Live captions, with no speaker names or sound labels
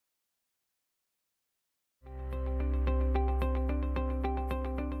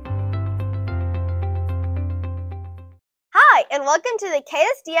Hi, and welcome to the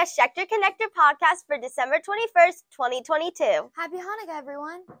KSDS Schechter Connector podcast for December 21st, 2022. Happy Hanukkah,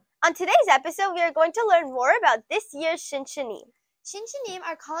 everyone. On today's episode, we are going to learn more about this year's Shinshinim. Shinshinim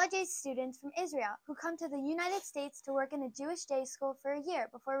are college-age students from Israel who come to the United States to work in a Jewish day school for a year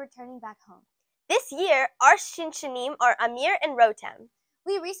before returning back home. This year, our Shinshinim are Amir and Rotem.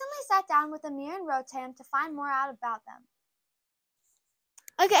 We recently sat down with Amir and Rotem to find more out about them.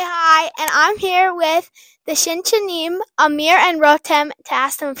 Okay, hi, and I'm here with the Shinshinim, Amir and Rotem, to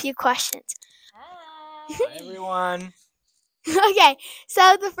ask them a few questions. Hi everyone. Okay,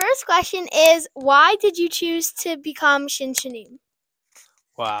 so the first question is, why did you choose to become Shinshinim?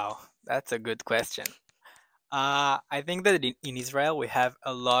 Wow, that's a good question. I think that in Israel we have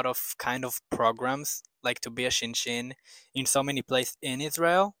a lot of kind of programs like to be a Shinshin in so many places in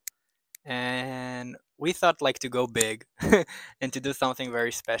Israel, and we thought like to go big and to do something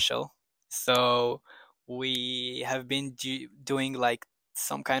very special. So we have been doing like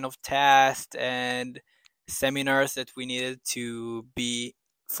some kind of test and seminars that we needed to be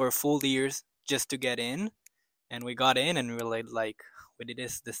for full years just to get in, and we got in and we were like we did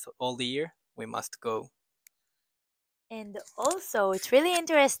this all the year, we must go. And also, it's really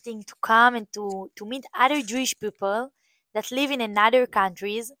interesting to come and to meet other Jewish people that live in another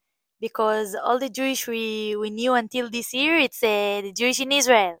countries, because all the Jewish we knew until this year, it's the Jewish in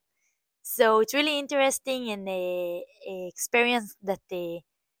Israel. So it's really interesting and a experience that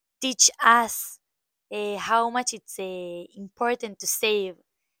teach us how much it's important to save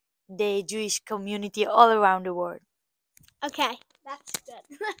the Jewish community all around the world. Okay, that's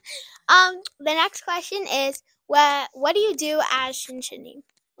good. The next question is, what do you do as Shinshinim?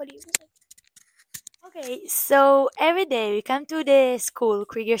 What do you do? Okay, so every day we come to the school,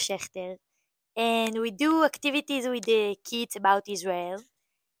 Krieger Schechter, and we do activities with the kids about Israel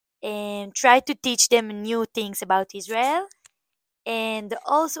and try to teach them new things about Israel, and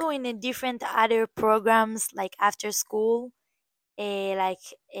also in a different other programs like after school, like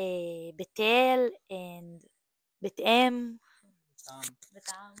Betel and Betem.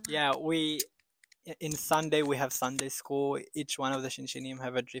 Yeah, in Sunday we have Sunday school. Each one of the Shinshinim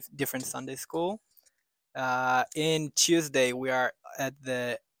have a different Sunday school. In Tuesday we are at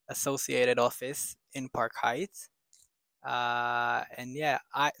the associated office in Park Heights. And yeah,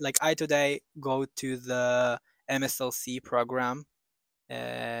 I today go to the MSLC program,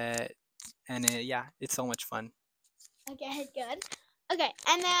 and yeah, it's so much fun. Okay, good. Okay,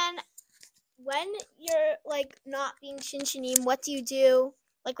 and then when you're not being Shinshinim, what do you do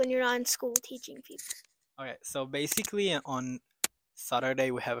when you're not in school teaching people? Okay, so basically on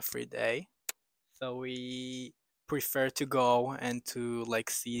Saturday we have a free day, so we prefer to go and to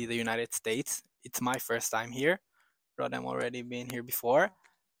see the United States. It's my first time here. Rodem already been here before,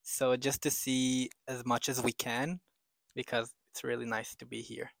 so just to see as much as we can, because it's really nice to be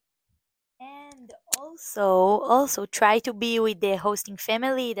here. And also try to be with the hosting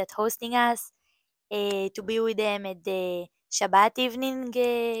family that hosting us, to be with them at the Shabbat evening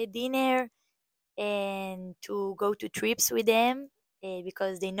dinner, and to go to trips with them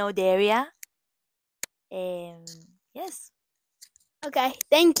because they know the area. Yes. Okay,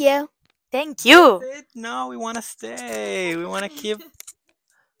 thank you. Thank you. That's it? No, we want to stay. We want to keep.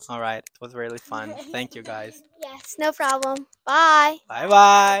 All right, it was really fun. Thank you, guys. Yes, no problem. Bye. Bye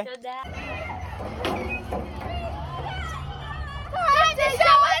bye.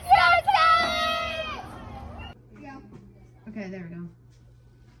 Okay, there we go.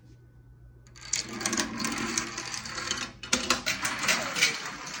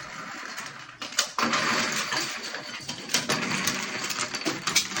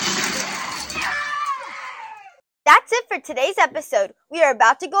 That's it for today's episode. We are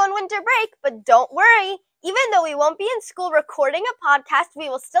about to go on winter break, but don't worry. Even though we won't be in school recording a podcast, we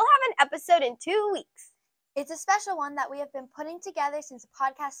will still have an episode in 2 weeks. It's a special one that we have been putting together since the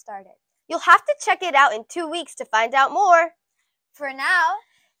podcast started. You'll have to check it out in 2 weeks to find out more. For now,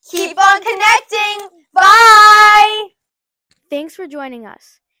 Keep on connecting. Bye! Thanks for joining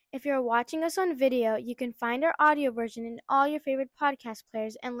us. If you're watching us on video, you can find our audio version in all your favorite podcast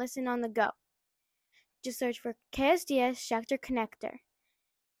players and listen on the go. Just search for KSDS Schechter Connector.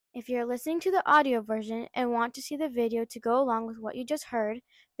 If you're listening to the audio version and want to see the video to go along with what you just heard,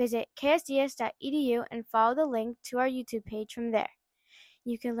 visit ksds.edu and follow the link to our YouTube page from there.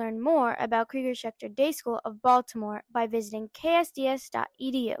 You can learn more about Krieger Schechter Day School of Baltimore by visiting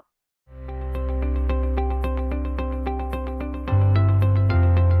ksds.edu.